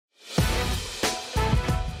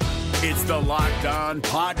It's the Locked On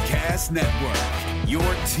Podcast Network, your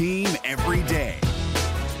team every day.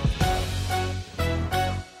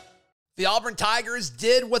 The Auburn Tigers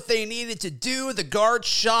did what they needed to do. The guard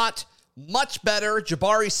shot much better.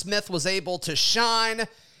 Jabari Smith was able to shine,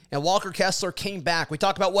 and Walker Kessler came back. We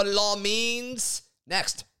talk about what it all means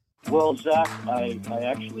next. Well, Zach, I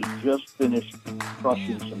actually just finished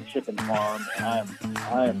crushing some chicken farm, and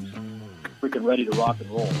I am freaking ready to rock and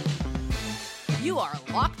roll. You are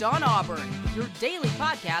Locked On Auburn, your daily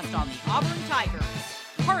podcast on the Auburn Tigers.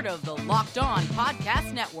 Part of the Locked On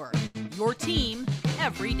Podcast Network, your team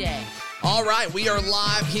every day. All right, we are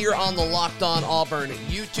live here on the Locked On Auburn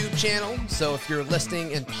YouTube channel. So if you're listening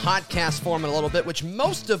in podcast form in a little bit, which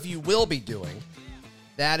most of you will be doing,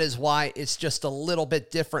 that is why it's just a little bit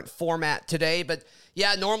different format today. But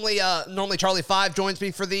yeah, normally Charlie 5 joins me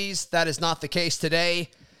for these. That is not the case today.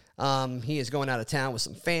 He is going out of town with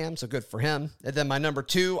some fam, so good for him. And then my number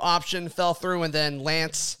 2 option fell through, and then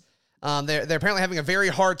Lance. They're apparently having a very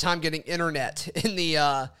hard time getting internet in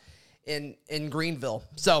the in Greenville.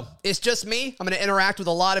 So it's just me. I'm going to interact with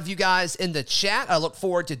a lot of you guys in the chat. I look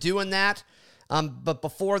forward to doing that. But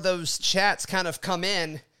before those chats kind of come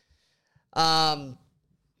in, I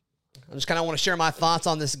just kind of want to share my thoughts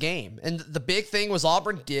on this game. And the big thing was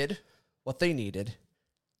Auburn did what they needed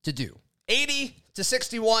to do.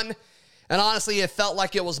 80-61. And honestly, it felt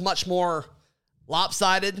like it was much more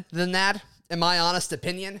lopsided than that, in my honest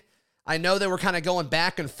opinion. I know they were kind of going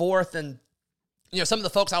back and forth, and some of the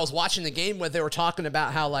folks I was watching the game with, they were talking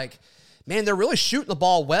about how, like, man, they're really shooting the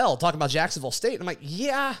ball well, talking about Jacksonville State. And I'm like,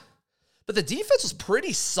 yeah, but the defense was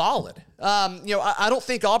pretty solid. I don't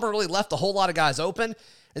think Auburn really left a whole lot of guys open.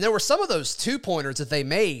 And there were some of those 2-pointers that they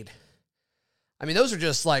made. I mean, those are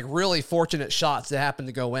just like really fortunate shots that happened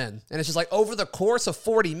to go in. And it's just like over the course of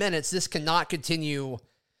 40 minutes, this cannot continue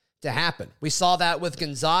to happen. We saw that with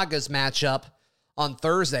Gonzaga's matchup on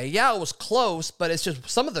Thursday. Yeah, it was close, but it's just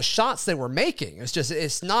some of the shots they were making.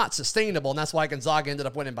 It's not sustainable, and that's why Gonzaga ended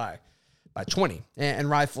up winning by 20, and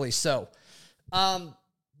rightfully so.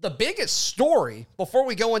 The biggest story, before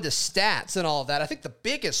we go into stats and all of that, I think the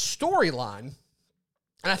biggest storyline,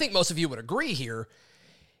 and I think most of you would agree here,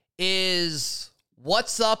 is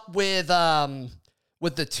what's up with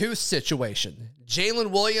the tooth situation.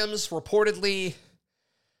 Jalen Williams reportedly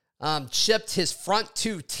chipped his front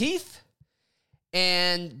 2 teeth,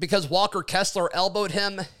 and because Walker Kessler elbowed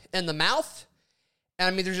him in the mouth.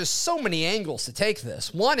 And I mean, there's just so many angles to take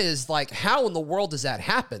this. One is like, how in the world does that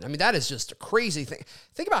happen? I mean, that is just a crazy thing.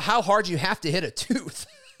 Think about how hard you have to hit a tooth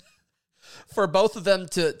for both of them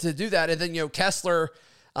to do that. And then, Kessler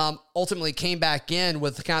ultimately came back in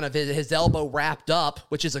with kind of his elbow wrapped up,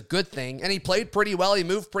 which is a good thing. And he played pretty well. He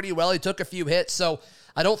moved pretty well. He took a few hits. So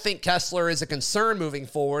I don't think Kessler is a concern moving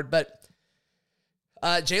forward. But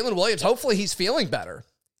Jalen Williams, hopefully he's feeling better.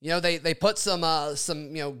 They put some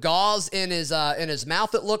gauze in his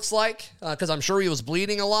mouth, it looks like, because I'm sure he was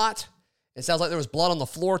bleeding a lot. It sounds like there was blood on the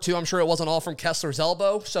floor too. I'm sure it wasn't all from Kessler's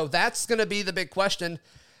elbow. So that's going to be the big question.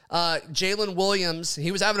 Jalen Williams,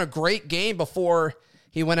 he was having a great game before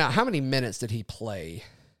he went out. How many minutes did he play?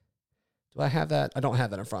 Do I have that? I don't have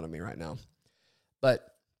that in front of me right now,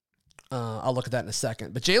 but I'll look at that in a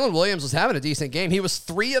second. But Jalen Williams was having a decent game. He was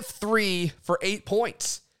 3 of 3 for 8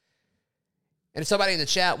 points. And if somebody in the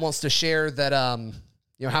chat wants to share that,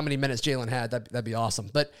 how many minutes Jalen had, that'd be awesome.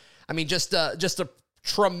 But I mean, just a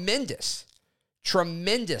tremendous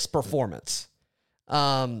performance.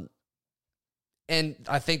 And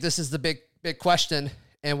I think this is the big question.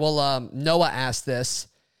 And Noah asked this: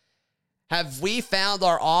 have we found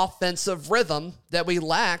our offensive rhythm that we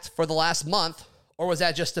lacked for the last month, or was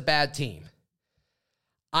that just a bad team?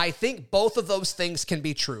 I think both of those things can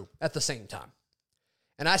be true at the same time.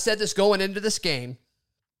 And I said this going into this game,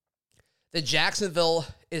 that Jacksonville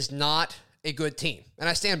is not a good team. And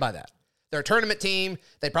I stand by that. They're a tournament team.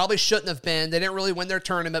 They probably shouldn't have been. They didn't really win their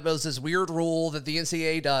tournament, but it was this weird rule that the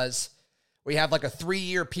NCAA does where you have like a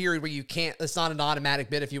 3-year period where you can't, it's not an automatic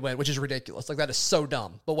bid if you win, which is ridiculous. Like, that is so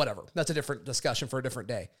dumb, but whatever. That's a different discussion for a different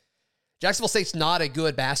day. Jacksonville State's not a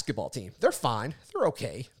good basketball team. They're fine. They're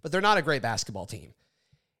okay, but they're not a great basketball team.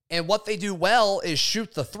 And what they do well is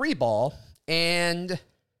shoot the 3 ball, and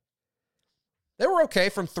they were okay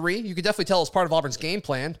from 3. You could definitely tell it was part of Auburn's game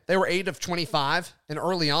plan. They were 8 of 25, and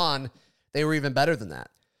early on, they were even better than that.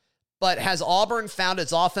 But has Auburn found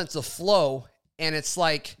its offensive flow? And it's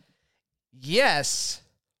like, yes,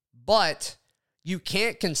 but you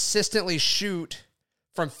can't consistently shoot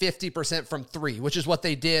from 50% from 3, which is what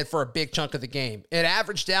they did for a big chunk of the game. It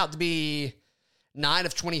averaged out to be 9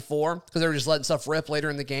 of 24 because they were just letting stuff rip later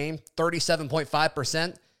in the game,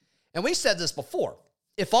 37.5%. And we said this before.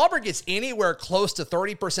 if Auburn gets anywhere close to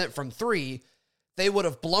 30% from three, they would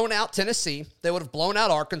have blown out Tennessee. They would have blown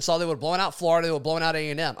out Arkansas. They would have blown out Florida. They would have blown out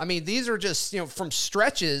A&M. I mean, these are just, from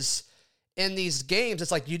stretches in these games,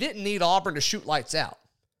 it's like you didn't need Auburn to shoot lights out.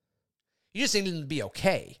 You just needed them to be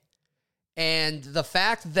okay. And the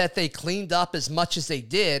fact that they cleaned up as much as they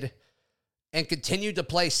did and continued to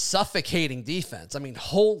play suffocating defense. I mean,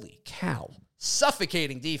 holy cow.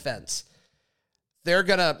 Suffocating defense. They're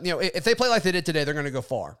going to, if they play like they did today, they're going to go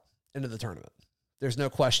far into the tournament. There's no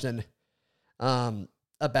question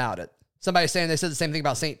about it. Somebody's saying they said the same thing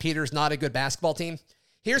about St. Peter's, not a good basketball team.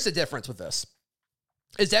 Here's the difference with this.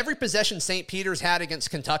 Is every possession St. Peter's had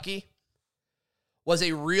against Kentucky was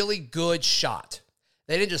a really good shot.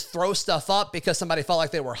 They didn't just throw stuff up because somebody felt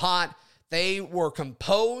like they were hot. They were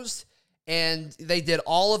composed, and they did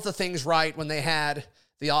all of the things right when they had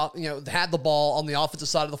the ball on the offensive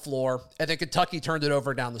side of the floor, and then Kentucky turned it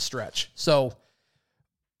over down the stretch. So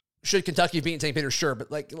should Kentucky have beaten St. Peter's? Sure,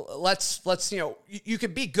 but let's you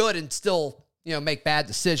could be good and still make bad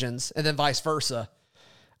decisions, and then vice versa.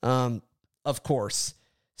 Of course.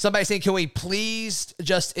 Somebody saying, can we please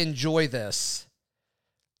just enjoy this?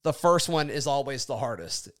 The first one is always the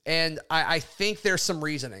hardest. And I think there's some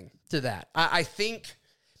reasoning to that. I think,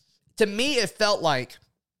 to me, it felt like,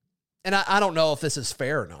 and I don't know if this is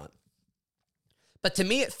fair or not, but to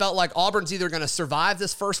me, it felt like Auburn's either going to survive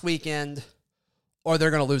this first weekend or they're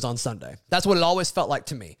going to lose on Sunday. That's what it always felt like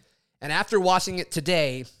to me. And after watching it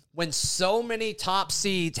today, when so many top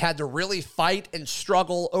seeds had to really fight and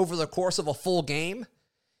struggle over the course of a full game,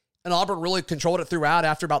 and Auburn really controlled it throughout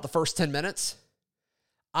after about the first 10 minutes,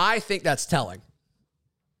 I think that's telling.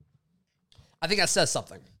 I think that says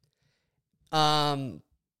something.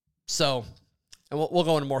 So, and we'll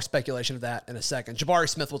go into more speculation of that in a second. Jabari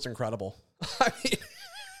Smith was incredible. I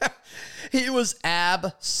mean, he was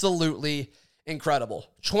absolutely incredible.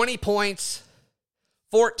 20 points,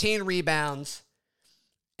 14 rebounds.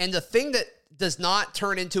 And the thing that does not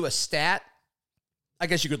turn into a stat, I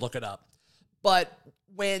guess you could look it up, but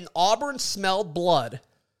when Auburn smelled blood,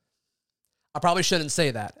 I probably shouldn't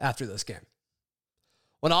say that after this game.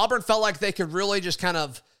 When Auburn felt like they could really just kind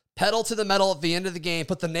of pedal to the metal at the end of the game,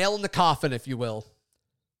 put the nail in the coffin, if you will,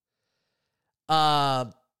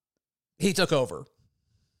 he took over.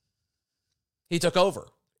 He took over.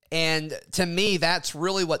 And to me, that's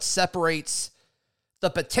really what separates the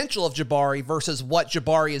potential of Jabari versus what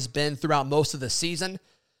Jabari has been throughout most of the season.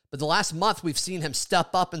 But the last month, we've seen him step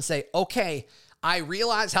up and say, okay, I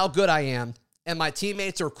realize how good I am, and my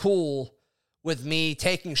teammates are cool with me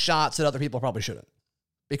taking shots that other people probably shouldn't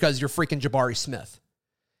because you're freaking Jabari Smith.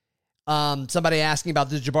 Somebody asking about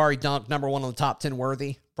the Jabari dunk, number one on the top 10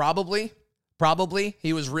 worthy. Probably.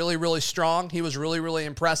 He was really, really strong. He was really, really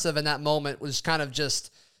impressive. And that moment was kind of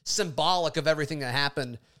just symbolic of everything that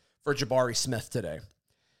happened for Jabari Smith today.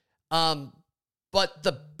 But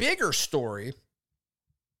the bigger story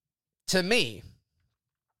to me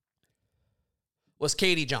was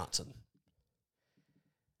Katie Johnson.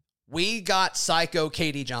 We got psycho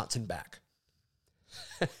Katie Johnson back.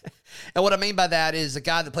 And what I mean by that is a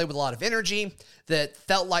guy that played with a lot of energy, that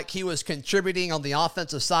felt like he was contributing on the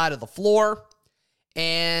offensive side of the floor.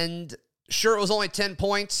 And sure, it was only 10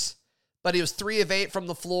 points, but he was 3 of 8 from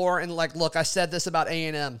the floor. And look, I said this about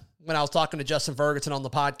A&M when I was talking to Justin Ferguson on the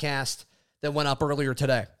podcast that went up earlier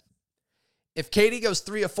today. If Katie goes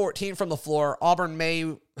 3 of 14 from the floor, Auburn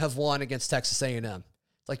may have won against Texas A&M.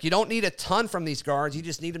 It's like you don't need a ton from these guards. You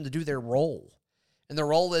just need them to do their role. And the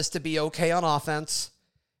role is to be okay on offense,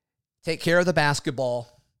 take care of the basketball,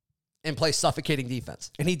 and play suffocating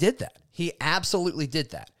defense. And he did that. He absolutely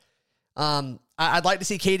did that. I'd like to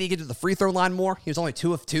see Katie get to the free throw line more. He was only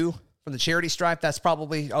 2 of 2 from the charity stripe. That's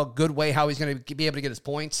probably a good way how he's going to be able to get his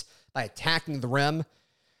points, by attacking the rim.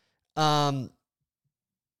 But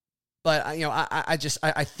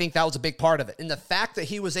I think that was a big part of it. And the fact that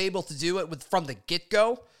he was able to do it from the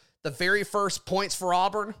get-go, the very first points for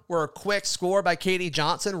Auburn were a quick score by Katie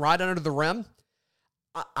Johnson right under the rim.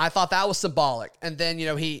 I thought that was symbolic. And then,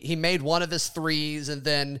 he made one of his threes, and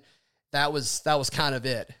then that was kind of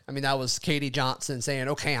it. I mean, that was Katie Johnson saying,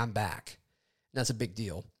 okay, I'm back. And that's a big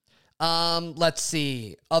deal. Let's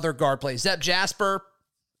see. Other guard plays. Zep Jasper,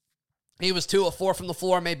 he was 2 of 4 from the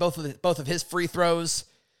floor, made both of his free throws.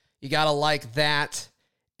 You got to like that.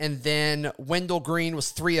 And then Wendell Green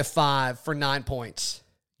was 3 of 5 for 9 points.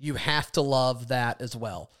 You have to love that as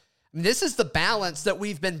well. I mean, this is the balance that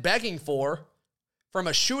we've been begging for from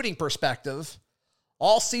a shooting perspective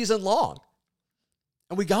all season long.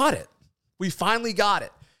 And we got it. We finally got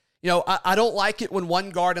it. I don't like it when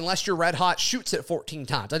one guard, unless you're red hot, shoots it 14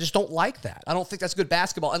 times. I just don't like that. I don't think that's good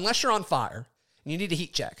basketball unless you're on fire. You need a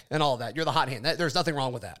heat check and all of that. You're the hot hand. There's nothing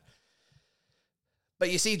wrong with that. But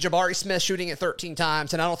you see Jabari Smith shooting it 13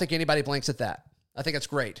 times, and I don't think anybody blinks at that. I think it's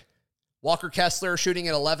great. Walker Kessler shooting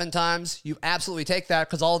it 11 times. You absolutely take that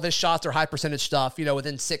because all of his shots are high percentage stuff,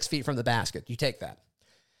 within 6 feet from the basket. You take that.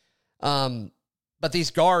 But these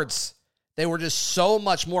guards, they were just so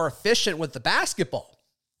much more efficient with the basketball.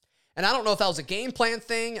 And I don't know if that was a game plan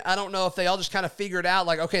thing. I don't know if they all just kind of figured out,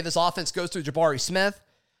 like, okay, this offense goes through Jabari Smith.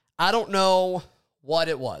 I don't know what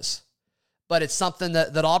it was. But it's something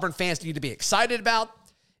that Auburn fans need to be excited about.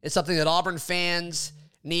 It's something that Auburn fans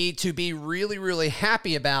need to be really, really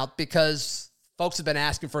happy about because folks have been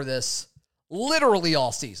asking for this literally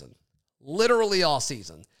all season. Literally all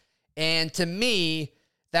season. And to me,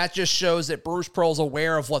 that just shows that Bruce Pearl's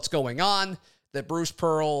aware of what's going on, that Bruce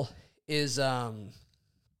Pearl is ready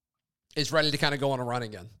to kind of go on a run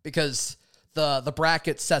again because the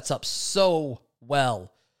bracket sets up so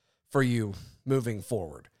well for you moving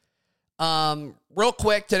forward. Real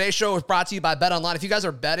quick, today's show is brought to you by BetOnline. If you guys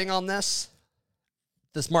are betting on this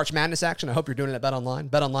March Madness action, I hope you're doing it at BetOnline.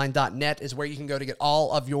 BetOnline.net is where you can go to get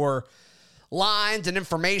all of your lines and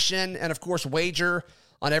information and, of course, wager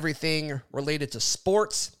on everything related to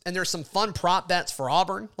sports. And there's some fun prop bets for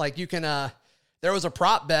Auburn. Like you can, there was a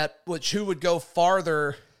prop bet, who would go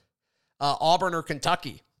farther, Auburn or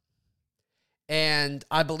Kentucky. And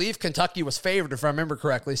I believe Kentucky was favored, if I remember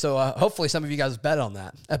correctly. So hopefully some of you guys bet on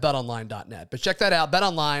that at betonline.net. But check that out,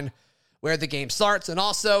 BetOnline, where the game starts. And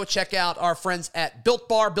also check out our friends at Built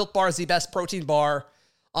Bar. Built Bar is the best protein bar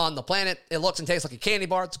on the planet. It looks and tastes like a candy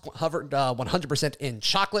bar. It's covered 100% in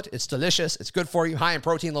chocolate. It's delicious. It's good for you. High in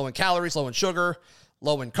protein, low in calories, low in sugar,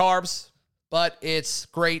 low in carbs. But it's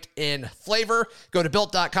great in flavor. Go to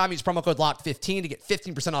Built.com. Use promo code LOCKED15 to get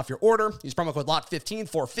 15% off your order. Use promo code LOCKED15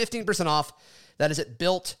 for 15% off. That is at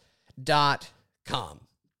Built.com. All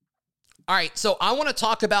right, so I want to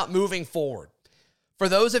talk about moving forward. For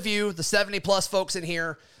those of you, the 70-plus folks in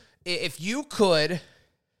here, if you could,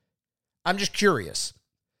 I'm just curious,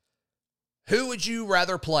 who would you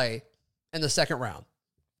rather play in the second round?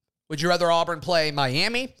 Would you rather Auburn play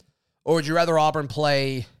Miami, or would you rather Auburn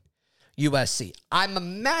play USC? I'm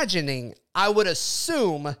imagining, I would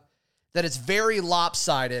assume that it's very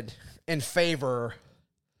lopsided in favor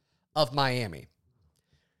of Miami.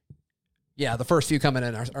 Yeah, the first few coming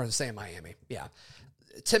in are saying Miami. Yeah.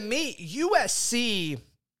 To me, USC,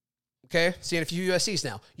 okay, seeing a few USCs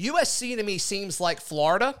now. USC to me seems like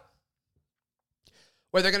Florida,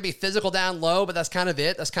 where they're going to be physical down low, but that's kind of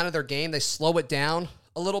it. That's kind of their game. They slow it down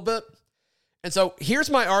a little bit. And so here's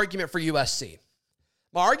my argument for USC.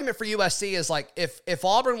 My argument for USC is like, if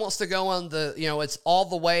Auburn wants to go on the, it's all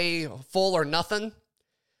the way full or nothing,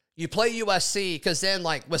 you play USC because then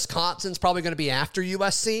like Wisconsin's probably going to be after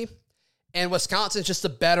USC, and Wisconsin's just a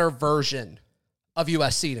better version of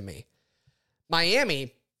USC to me.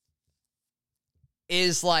 Miami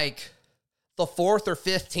is like the fourth or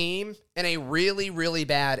fifth team in a really, really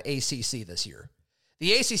bad ACC this year.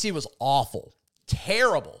 The ACC was awful,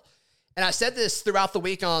 terrible. And I said this throughout the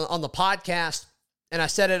week on the podcast, and I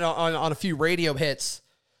said it on a few radio hits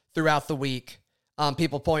throughout the week.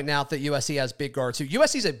 People pointing out that USC has big guards too.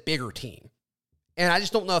 USC is a bigger team. And I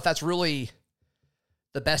just don't know if that's really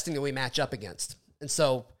the best thing that we match up against. And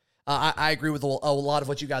so I agree with a lot of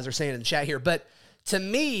what you guys are saying in the chat here. But to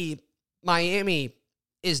me, Miami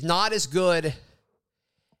is not as good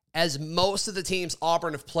as most of the teams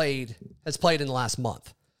Auburn has played in the last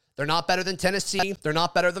month. They're not better than Tennessee. They're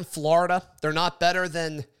not better than Florida. They're not better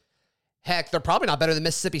than, heck, they're probably not better than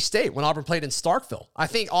Mississippi State when Auburn played in Starkville. I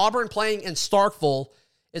think Auburn playing in Starkville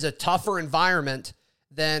is a tougher environment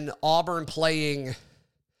than Auburn playing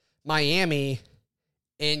Miami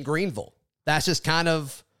in Greenville. That's just kind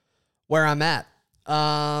of where I'm at.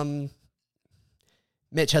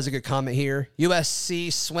 Mitch has a good comment here.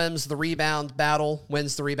 USC swims the rebound battle,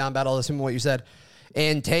 wins the rebound battle, assuming what you said,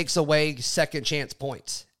 and takes away second chance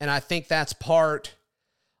points. And I think that's part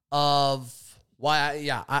of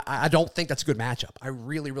why, I don't think that's a good matchup. I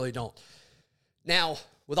really, really don't. Now,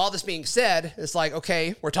 with all this being said, it's like,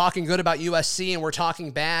 okay, we're talking good about USC and we're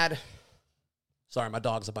talking bad. Sorry, my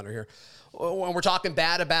dog's up under here. When we're talking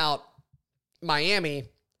bad about Miami,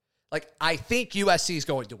 like, I think USC is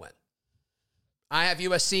going to win. I have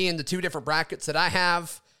USC in the two different brackets that I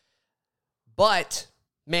have, but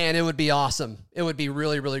man, it would be awesome. It would be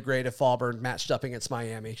really, really great if Auburn matched up against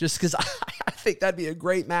Miami, just because I think that'd be a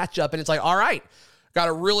great matchup. And it's like, all right, got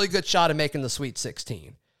a really good shot at making the Sweet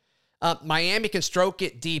 16. Miami can stroke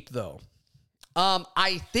it deep, though.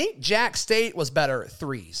 I think Jack State was better at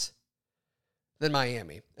threes than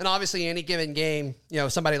Miami. And obviously, any given game,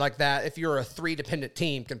 somebody like that, if you're a three-dependent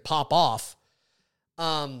team, can pop off.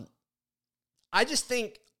 I just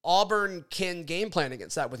think Auburn can game plan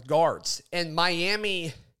against that with guards. And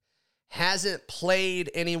Miami hasn't played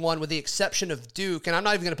anyone with the exception of Duke, and I'm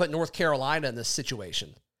not even going to put North Carolina in this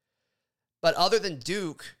situation. But other than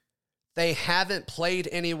Duke, they haven't played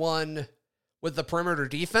anyone with the perimeter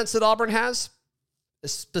defense that Auburn has,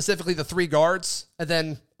 specifically the 3 guards. And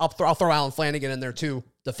then I'll throw Alan Flanagan in there too,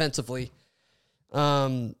 defensively.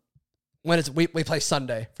 We play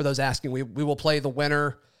Sunday, for those asking. We will play the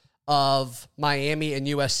winner of Miami and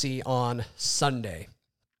USC on Sunday.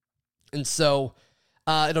 And so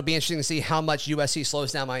it'll be interesting to see how much USC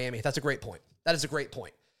slows down Miami. That's a great point. That is a great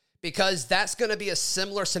point. Because that's going to be a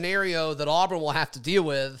similar scenario that Auburn will have to deal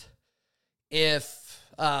with if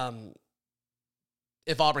Auburn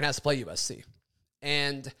has to play USC.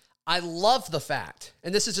 And I love the fact,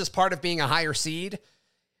 and this is just part of being a higher seed,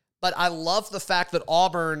 but I love the fact that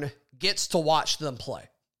Auburn gets to watch them play.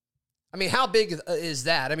 I mean, how big is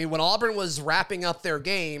that? I mean, when Auburn was wrapping up their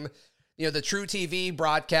game, the True TV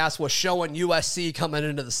broadcast was showing USC coming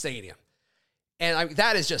into the stadium. And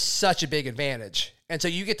that is just such a big advantage. And so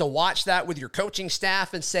you get to watch that with your coaching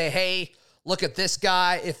staff and say, hey, look at this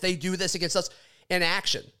guy. If they do this against us, in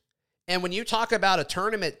action. And when you talk about a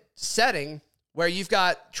tournament setting where you've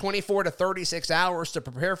got 24 to 36 hours to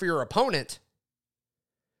prepare for your opponent,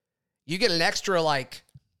 you get an extra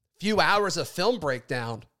few hours of film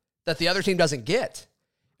breakdown that the other team doesn't get.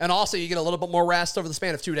 And also you get a little bit more rest over the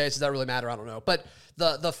span of 2 days. Does that really matter? I don't know. But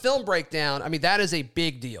the film breakdown, I mean, that is a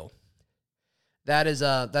big deal. That is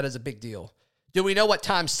a big deal. Do we know what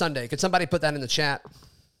time Sunday? Could somebody put that in the chat?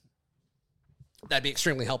 That'd be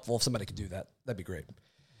extremely helpful if somebody could do that. That'd be great.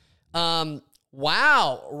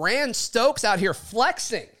 Wow. Rand Stokes out here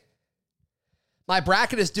flexing. My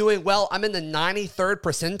bracket is doing well. I'm in the 93rd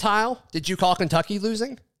percentile. Did you call Kentucky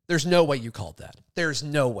losing? There's no way you called that. There's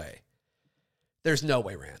no way. There's no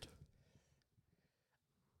way, Rand.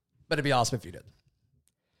 But it'd be awesome if you did.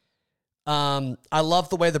 I love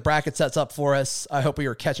the way the bracket sets up for us. I hope we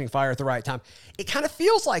are catching fire at the right time. It kind of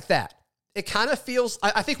feels like that. It kind of feels,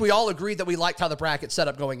 I think we all agreed that we liked how the bracket set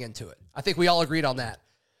up going into it. I think we all agreed on that.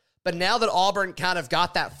 But now that Auburn kind of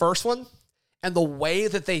got that first one and the way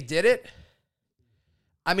that they did it,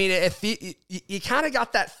 I mean, you kind of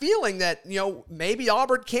got that feeling that, maybe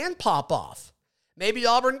Auburn can pop off. Maybe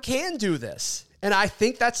Auburn can do this. And I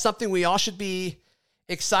think that's something we all should be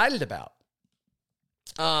excited about.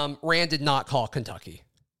 Rand did not call Kentucky,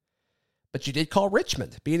 but you did call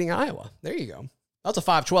Richmond beating Iowa. There you go. That's a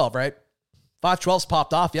 5-12, right? 5-12's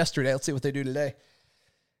popped off yesterday. Let's see what they do today.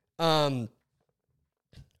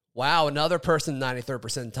 Wow, another person 93rd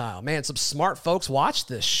percentile. Man, some smart folks watch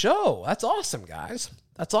this show. That's awesome, guys.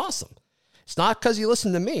 That's awesome. It's not because you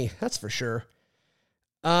listen to me, that's for sure.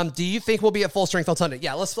 Do you think we'll be at full strength on Sunday?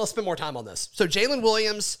 Yeah, let's spend more time on this. So Jalen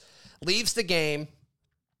Williams leaves the game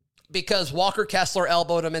because Walker Kessler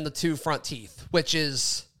elbowed him in the 2 front teeth, which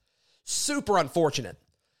is super unfortunate.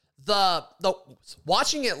 The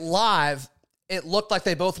watching it live, it looked like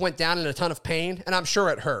they both went down in a ton of pain, and I'm sure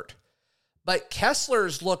it hurt. But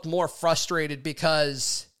Kessler's looked more frustrated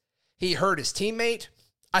because he hurt his teammate.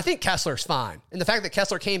 I think Kessler's fine. And the fact that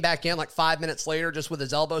Kessler came back in 5 minutes later just with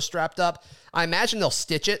his elbow strapped up, I imagine they'll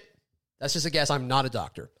stitch it. That's just a guess. I'm not a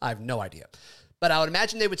doctor. I have no idea. But I would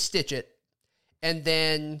imagine they would stitch it, and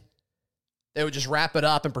then they would just wrap it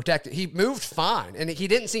up and protect it. He moved fine, and he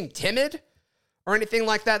didn't seem timid or anything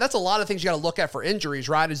like that. That's a lot of things you got to look at for injuries,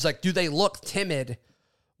 right? It's do they look timid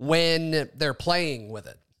when they're playing with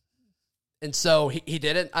it? And so he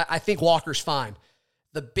didn't. I think Walker's fine.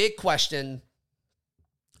 The big question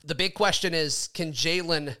is, can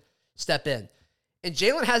Jalen step in? And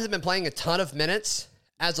Jalen hasn't been playing a ton of minutes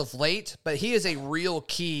as of late, but he is a real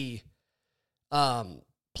key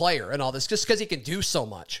player in all this just because he can do so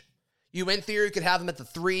much. You, in theory, could have him at the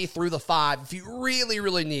 3 through the 5 if you really,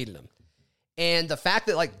 really needed him. And the fact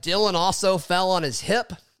that Dylan also fell on his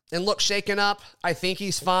hip and looked shaken up, I think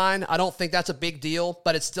he's fine. I don't think that's a big deal,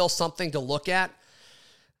 but it's still something to look at.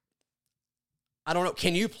 I don't know.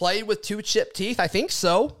 Can you play with 2 chipped teeth? I think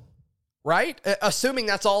so, right? Assuming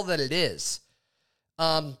that's all that it is.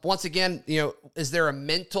 Once again, is there a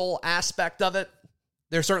mental aspect of it?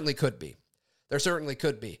 There certainly could be.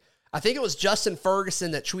 I think it was Justin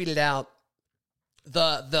Ferguson that tweeted out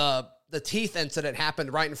the teeth incident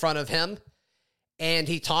happened right in front of him. And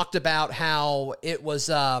he talked about how it was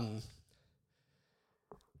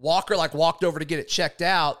Walker walked over to get it checked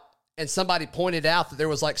out, and somebody pointed out that there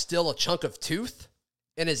was still a chunk of tooth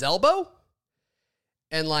in his elbow.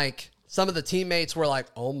 And some of the teammates were like,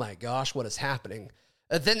 oh my gosh, what is happening?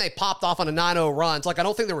 And then they popped off on a 9-0 run. It's I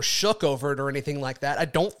don't think they were shook over it or anything like that. I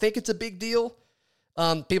don't think it's a big deal.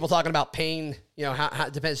 People talking about pain, how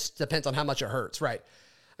it depends on how much it hurts, right?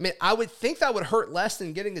 I mean, I would think that would hurt less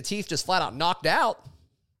than getting the teeth just flat out knocked out,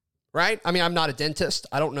 right? I mean, I'm not a dentist.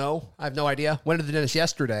 I don't know. I have no idea. Went to the dentist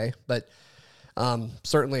yesterday, but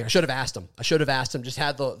certainly I should have asked him. Just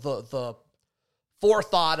had the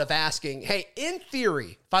forethought of asking, hey, in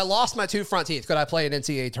theory, if I lost my 2 front teeth, could I play an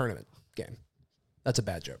NCAA tournament game? That's a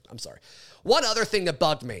bad joke. I'm sorry. One other thing that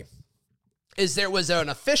bugged me is there was an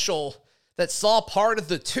official that saw part of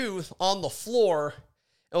the tooth on the floor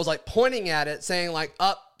and was like pointing at it saying like,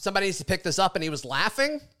 somebody needs to pick this up. And he was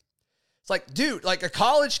laughing. It's like, dude, like a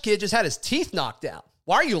college kid just had his teeth knocked out.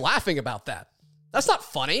 Why are you laughing about that? That's not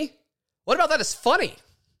funny. What about that is funny?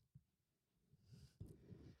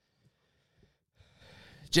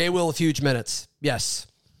 Jay Will of Huge Minutes. Yes.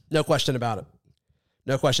 No question about it.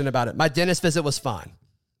 No question about it. My dentist visit was fine.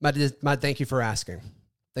 My thank you for asking.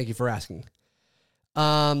 Thank you for asking.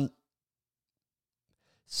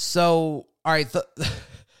 So, all right, the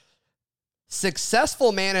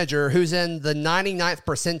successful manager who's in the 99th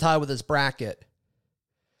percentile with his bracket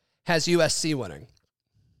has USC winning.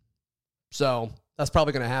 So that's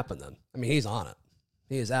probably going to happen then. I mean, he's on it.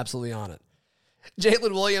 He is absolutely on it.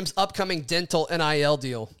 Jalen Williams' upcoming dental NIL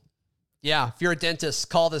deal. Yeah, if you're a dentist,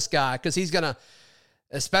 call this guy because he's going to,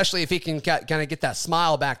 especially if he can kind of get that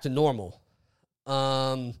smile back to normal.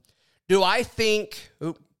 Do I think,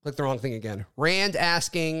 click the wrong thing again. Rand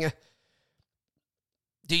asking,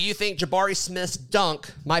 do you think Jabari Smith's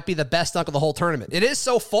dunk might be the best dunk of the whole tournament? It is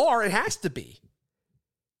so far. It has to be.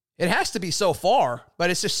 It has to be so far, but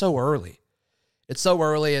it's just so early. It's so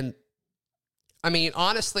early. And I mean,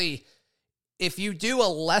 honestly, if you do a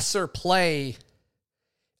lesser play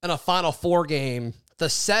in a Final Four game, the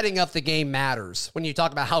setting of the game matters when you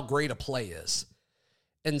talk about how great a play is.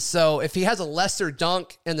 And so if he has a lesser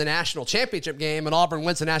dunk in the national championship game and Auburn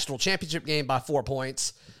wins the national championship game by 4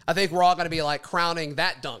 points, I think we're all going to be like crowning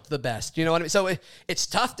that dunk the best. You know what I mean? So it's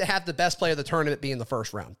tough to have the best player of the tournament be in the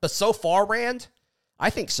first round. But so far, Rand,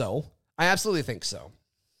 I think so. I absolutely think so.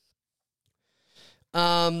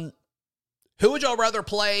 Who would y'all rather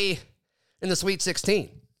play in the Sweet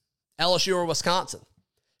 16? LSU or Wisconsin?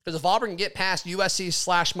 Because if Auburn can get past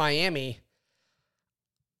USC/Miami,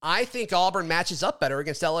 I think Auburn matches up better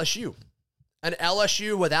against LSU. An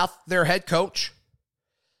LSU without their head coach.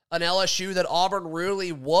 An LSU that Auburn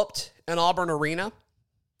really whooped in Auburn Arena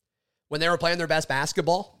when they were playing their best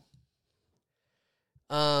basketball.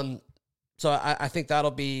 So I think that'll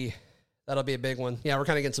be a big one. Yeah, we're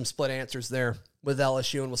kind of getting some split answers there with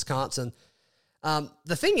LSU and Wisconsin.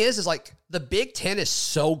 The thing is like the Big Ten is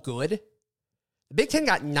so good. The Big Ten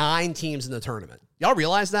got 9 teams in the tournament. Y'all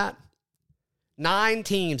realize that? 9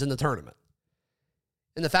 teams in the tournament.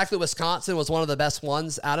 And the fact that Wisconsin was one of the best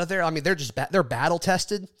ones out of there, I mean, they're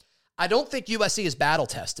battle-tested. I don't think USC is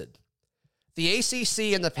battle-tested. The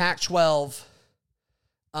ACC and the Pac-12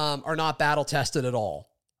 are not battle-tested at all.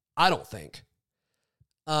 I don't think.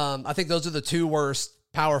 I think those are the 2 worst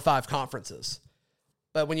Power 5 conferences.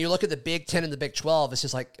 But when you look at the Big Ten and the Big 12, it's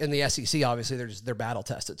just like in the SEC, obviously they're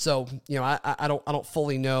battle-tested. So, I don't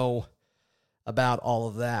fully know about all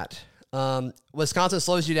of that. Wisconsin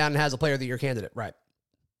slows you down and has a player of the year candidate. Right.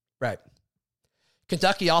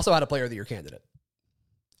 Kentucky also had a player of the year candidate.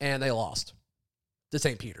 And they lost to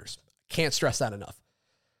St. Peter's. Can't stress that enough.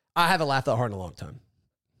 I haven't laughed that hard in a long time.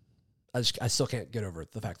 I still can't get over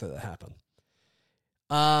the fact that happened.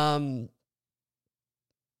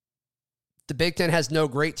 The Big Ten has no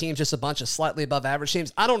great teams, just a bunch of slightly above average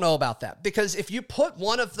teams. I don't know about that. Because if you put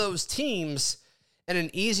one of those teams in an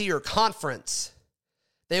easier conference,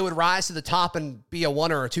 they would rise to the top and be a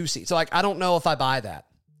 1 or a 2 seed. So, I don't know if I buy that.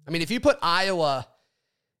 I mean, if you put Iowa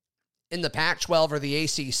in the Pac-12 or the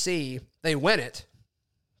ACC, they win it.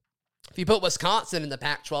 If you put Wisconsin in the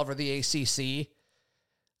Pac-12 or the ACC,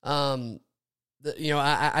 I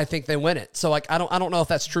think they win it. So, I don't know if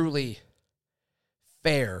that's truly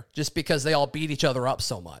fair just because they all beat each other up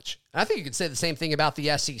so much. And I think you could say the same thing about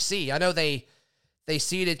the SEC. I know they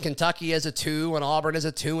seeded Kentucky as a 2 and Auburn as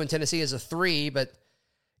a 2 and Tennessee as a 3, but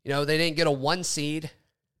they didn't get a 1 seed.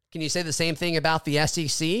 Can you say the same thing about the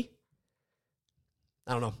SEC?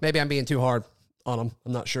 I don't know. Maybe I'm being too hard on them.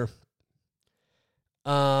 I'm not sure.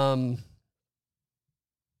 Oh,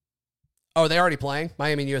 are they already playing?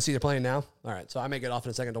 Miami and USC, they're playing now? All right, so I may get off in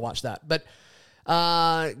a second to watch that. But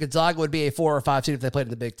Gonzaga would be a 4 or 5 seed if they played in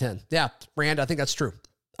the Big Ten. Yeah, Rand, I think that's true.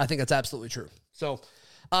 I think that's absolutely true. So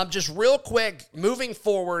just real quick, moving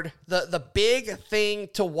forward, the big thing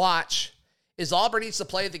to watch is Auburn needs to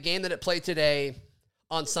play the game that it played today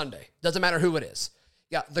on Sunday. Doesn't matter who it is.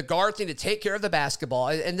 Yeah, the guards need to take care of the basketball.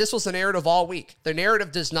 And this was the narrative all week. The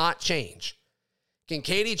narrative does not change. Can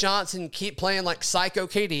Katie Johnson keep playing like Psycho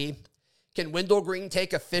KD? Can Wendell Green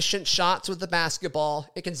take efficient shots with the basketball?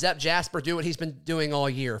 And can Zep Jasper do what he's been doing all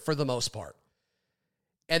year for the most part?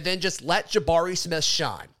 And then just let Jabari Smith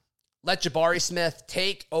shine. Let Jabari Smith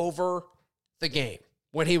take over the game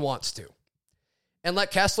when he wants to. And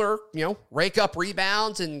let Kessler, rake up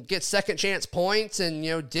rebounds and get second chance points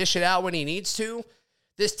and, dish it out when he needs to.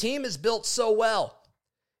 This team is built so well.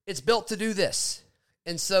 It's built to do this.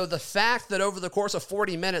 And so the fact that over the course of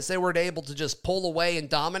 40 minutes, they were able to just pull away and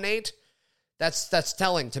dominate, that's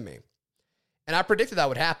telling to me. And I predicted that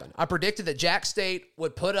would happen. I predicted that Jack State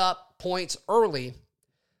would put up points early,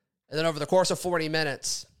 and then over the course of 40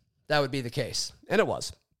 minutes, that would be the case. And it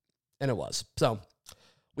was. So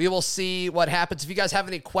we will see what happens. If you guys have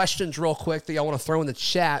any questions real quick that y'all want to throw in the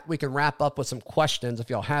chat, we can wrap up with some questions if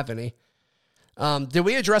y'all have any. Did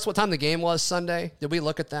we address what time the game was Sunday? Did we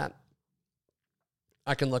look at that?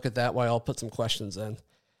 I can look at that while I'll put some questions in.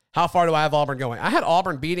 How far do I have Auburn going? I had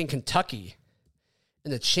Auburn beating Kentucky in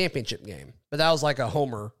the championship game, but that was like a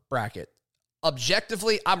homer bracket.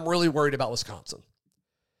 Objectively, I'm really worried about Wisconsin.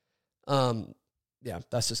 Yeah,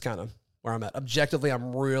 that's just kind of where I'm at. Objectively,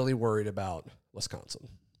 I'm really worried about Wisconsin.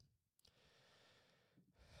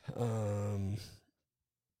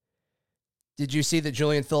 Did you see that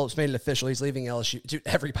Julian Phillips made it official? He's leaving LSU. Dude,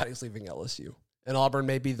 everybody's leaving LSU. And Auburn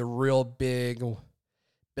may be the real big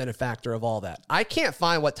benefactor of all that. I can't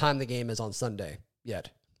find what time the game is on Sunday yet.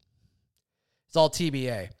 It's all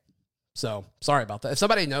TBA. So, sorry about that. If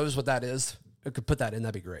somebody knows what that is, it could put that in,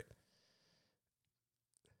 that'd be great.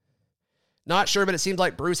 Not sure, but it seems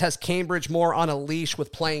like Bruce has Cambridge more on a leash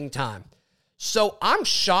with playing time. So, I'm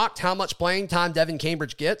shocked how much playing time Devin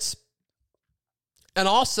Cambridge gets. And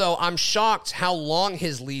also, I'm shocked how long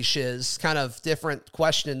his leash is. Kind of different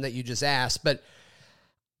question that you just asked. But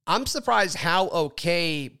I'm surprised how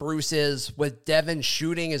okay Bruce is with Devin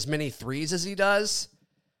shooting as many threes as he does.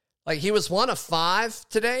 Like, he was 1 of 5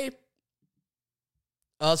 today.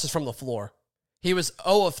 Oh, this is from the floor. He was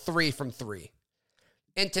 0 of 3 from 3.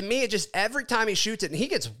 And to me, it just, every time he shoots it, and he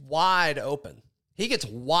gets wide open. He gets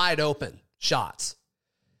wide open shots.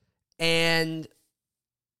 And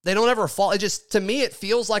they don't ever fall. It just, to me, it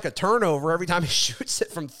feels like a turnover every time he shoots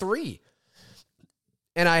it from 3.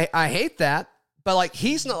 And I hate that. But, like,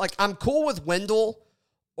 he's not, like, I'm cool with Wendell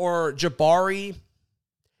or Jabari,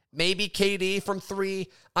 maybe KD from 3.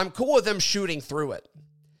 I'm cool with them shooting through it.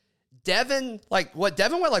 Devin,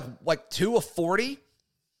 Devin went, like 2 of 40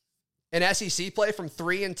 in SEC play from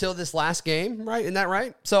 3 until this last game, right? Isn't that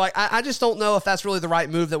right? So, I just don't know if that's really the right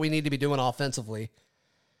move that we need to be doing offensively.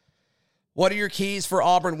 What are your keys for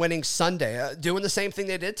Auburn winning Sunday? Doing the same thing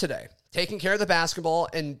they did today. Taking care of the basketball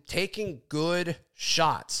and taking good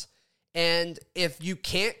shots. And if you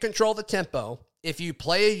can't control the tempo, if you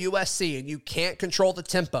play a USC and you can't control the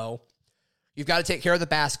tempo, you've got to take care of the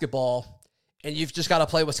basketball, and you've just got to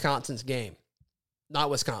play Wisconsin's game. Not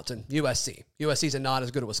Wisconsin, USC. USC's not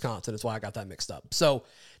as good as Wisconsin. That's why I got that mixed up. So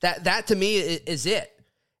that to me is it.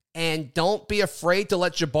 And don't be afraid to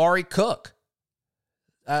let Jabari cook.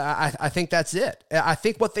 I think that's it. I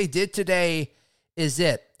think what they did today is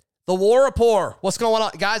it. The War Rapport. What's going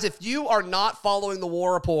on? Guys, if you are not following the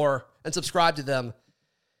War Rapport and subscribe to them,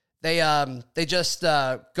 they just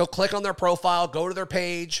go click on their profile, go to their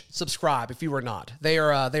page, subscribe if you are not. They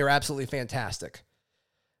are absolutely fantastic.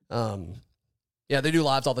 Yeah, they do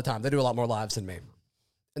lives all the time. They do a lot more lives than me.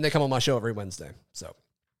 And they come on my show every Wednesday. So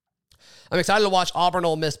I'm excited to watch Auburn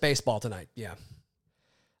Ole Miss baseball tonight. Yeah.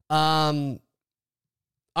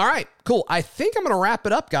 All right, cool. I think I'm going to wrap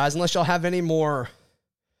it up, guys, unless y'all have any more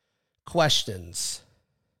questions.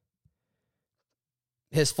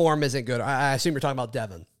 His form isn't good. I assume you're talking about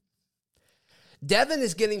Devin. Devin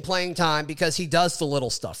is getting playing time because he does the little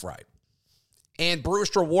stuff right. And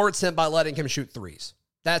Bruce rewards him by letting him shoot threes.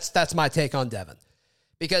 That's my take on Devin.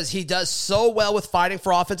 Because he does so well with fighting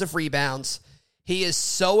for offensive rebounds. He is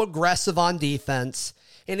so aggressive on defense.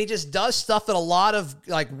 And he just does stuff that a lot of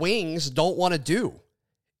wings don't want to do.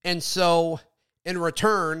 And so in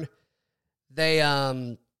return, they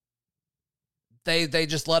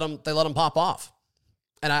just let him pop off.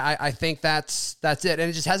 And I think that's it. And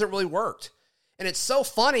it just hasn't really worked. And it's so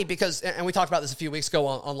funny because, and we talked about this a few weeks ago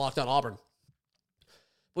on Locked On Auburn.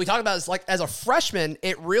 We talked about this, as a freshman,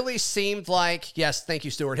 it really seemed like, yes, thank you,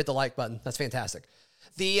 Stuart, hit the like button. That's fantastic.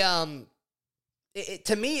 To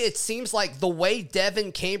me, it seems like the way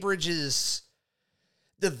Devin Cambridge's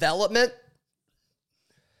development,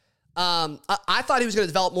 I thought he was going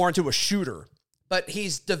to develop more into a shooter, but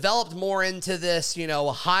he's developed more into this,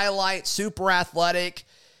 highlight, super athletic,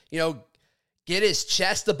 get his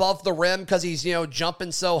chest above the rim because he's,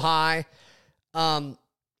 jumping so high.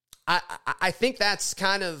 I think that's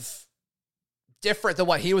kind of different than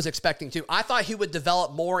what he was expecting to. I thought he would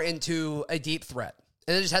develop more into a deep threat,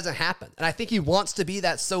 and it just hasn't happened. And I think he wants to be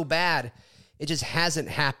that so bad. It just hasn't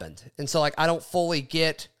happened. And so, like, I don't fully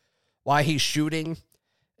get why he's shooting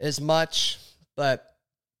as much, but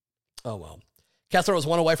oh well. Kessler was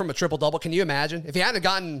one away from a triple-double. Can you imagine? If he hadn't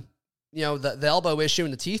gotten, the elbow issue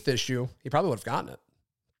and the teeth issue, he probably would have gotten it.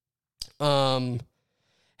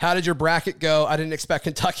 How did your bracket go? I didn't expect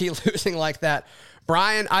Kentucky losing like that.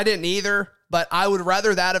 Brian, I didn't either, but I would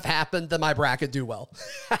rather that have happened than my bracket do well.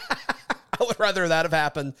 I would rather that have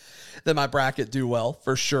happened than my bracket do well,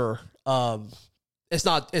 for sure. It's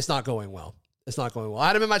not going well. It's not going well. I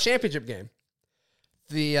had him in my championship game.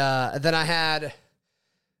 Then I had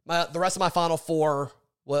the rest of my Final Four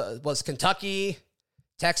was Kentucky,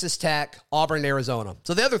 Texas Tech, Auburn, and Arizona.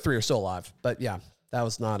 So the other three are still alive. But yeah, that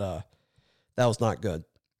was not good.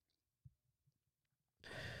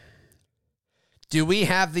 Do we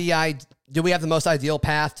have the most ideal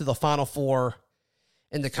path to the Final Four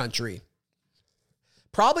in the country?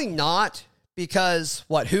 Probably not, because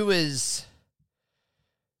let's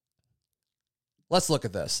look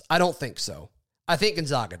at this. I don't think so. I think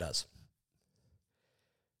Gonzaga does.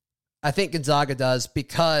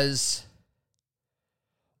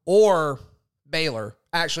 Or Baylor.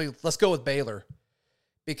 Actually, let's go with Baylor,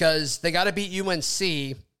 because they got to beat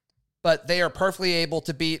UNC, but they are perfectly able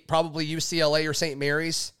to beat probably UCLA or St.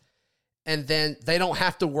 Mary's, and then they don't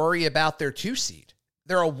have to worry about their 2 seed.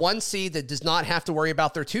 They're a 1 seed that does not have to worry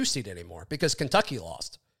about their 2 seed anymore because Kentucky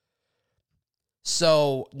lost.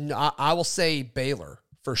 So I will say Baylor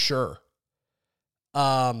for sure.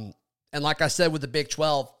 And like I said with the Big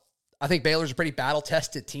 12, I think Baylor's a pretty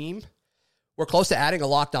battle-tested team. We're close to adding a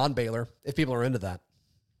locked-on Baylor if people are into that.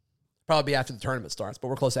 Probably after the tournament starts, but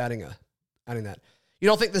we're close to adding that. You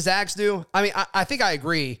don't think the Zags do? I mean, I think I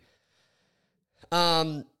agree.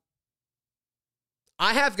 I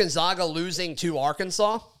have Gonzaga losing to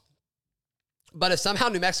Arkansas, but if somehow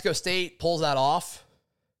New Mexico State pulls that off,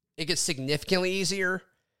 it gets significantly easier.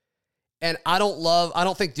 And I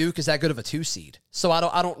don't think Duke is that good of a 2 seed. So I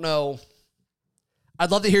don't know. I'd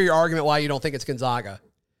love to hear your argument why you don't think it's Gonzaga.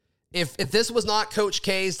 If this was not Coach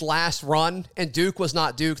K's last run and Duke was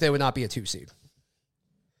not Duke, they would not be a 2 seed.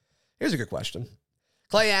 Here's a good question.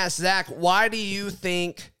 Clay asks, Zach, why do you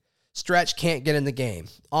think Stretch can't get in the game?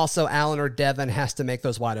 Also, Allen or Devin has to make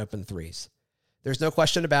those wide open threes. There's no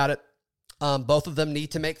question about it. Both of them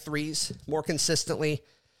need to make threes more consistently.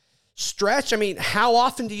 Stretch, I mean, how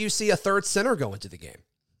often do you see a third center go into the game?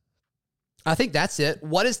 I think that's it.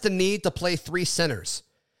 What is the need to play 3 centers?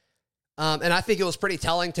 And I think it was pretty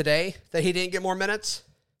telling today that he didn't get more minutes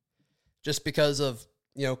just because of,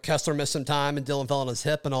 Kessler missed some time and Dylan fell on his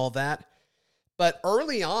hip and all that. But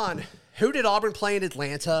early on, who did Auburn play in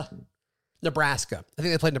Atlanta? Nebraska. I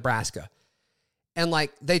think they played Nebraska. And,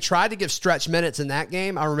 they tried to give Stretch minutes in that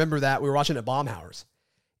game. I remember that. We were watching at Baumhauer's.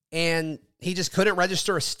 And he just couldn't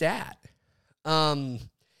register a stat. I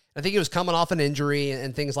think he was coming off an injury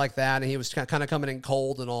and things like that, and he was kind of coming in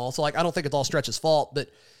cold and all. So, I don't think it's all Stretch's fault. But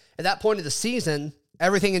at that point of the season,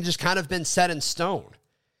 everything had just kind of been set in stone.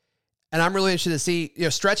 And I'm really interested to see,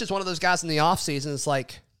 Stretch is one of those guys in the offseason. It's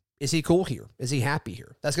like, is he cool here? Is he happy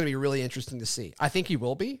here? That's going to be really interesting to see. I think he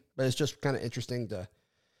will be, but it's just kind of interesting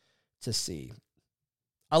to see.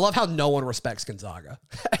 I love how no one respects Gonzaga.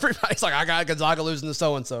 Everybody's like, I got Gonzaga losing to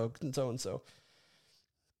so-and-so and so-and-so.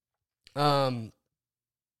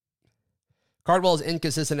 Cardwell is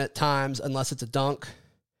inconsistent at times unless it's a dunk.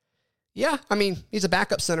 Yeah, I mean, he's a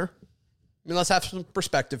backup center. I mean, let's have some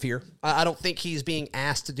perspective here. I don't think he's being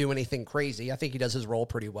asked to do anything crazy. I think he does his role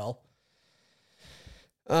pretty well.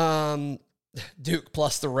 Duke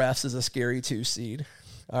plus the refs is a scary 2 seed.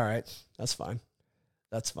 All right, that's fine.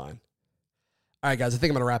 All right, guys, I think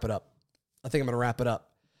I'm going to wrap it up.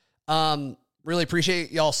 Really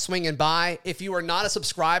appreciate y'all swinging by. If you are not a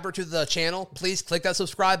subscriber to the channel, please click that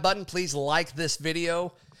subscribe button. Please like this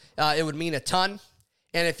video. It would mean a ton.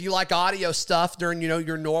 And if you like audio stuff during,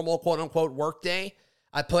 your normal quote-unquote work day,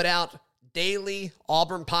 I put out daily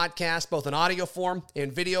Auburn podcasts, both in audio form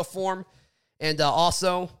and video form. And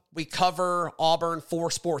also, we cover Auburn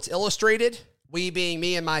for Sports Illustrated. We being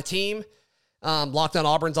me and my team. Locked On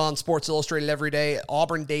Auburn's on Sports Illustrated every day.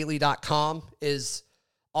 AuburnDaily.com is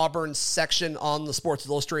Auburn's section on the Sports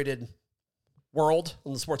Illustrated world,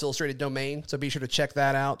 on the Sports Illustrated domain. So be sure to check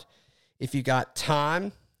that out if you got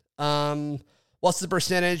time. What's the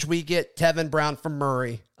percentage we get Tevin Brown from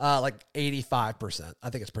Murray? 85%. I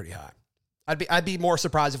think it's pretty high. I'd be more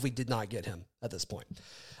surprised if we did not get him at this point.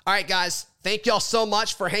 All right, guys. Thank y'all so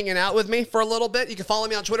much for hanging out with me for a little bit. You can follow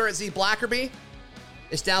me on Twitter at ZBlackerby.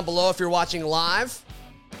 It's down below if you're watching live.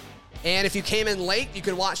 And if you came in late, you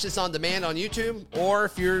can watch this on demand on YouTube. Or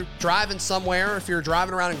if you're driving somewhere, if you're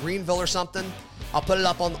driving around in Greenville or something, I'll put it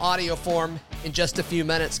up on audio form in just a few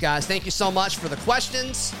minutes, guys. Thank you so much for the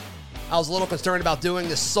questions. I was a little concerned about doing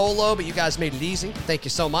this solo, but you guys made it easy. Thank you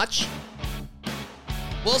so much.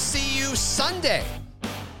 We'll see you Sunday.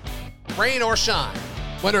 Rain or shine,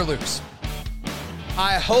 win or lose.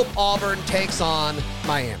 I hope Auburn takes on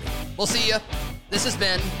Miami. We'll see you. This has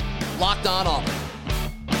been Locked On Auburn.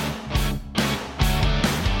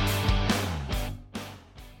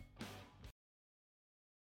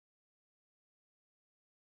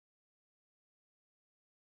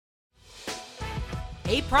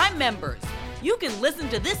 Hey, Prime members, you can listen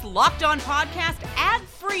to this Locked On podcast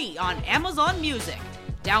ad-free on Amazon Music.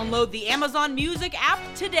 Download the Amazon Music app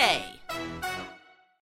today.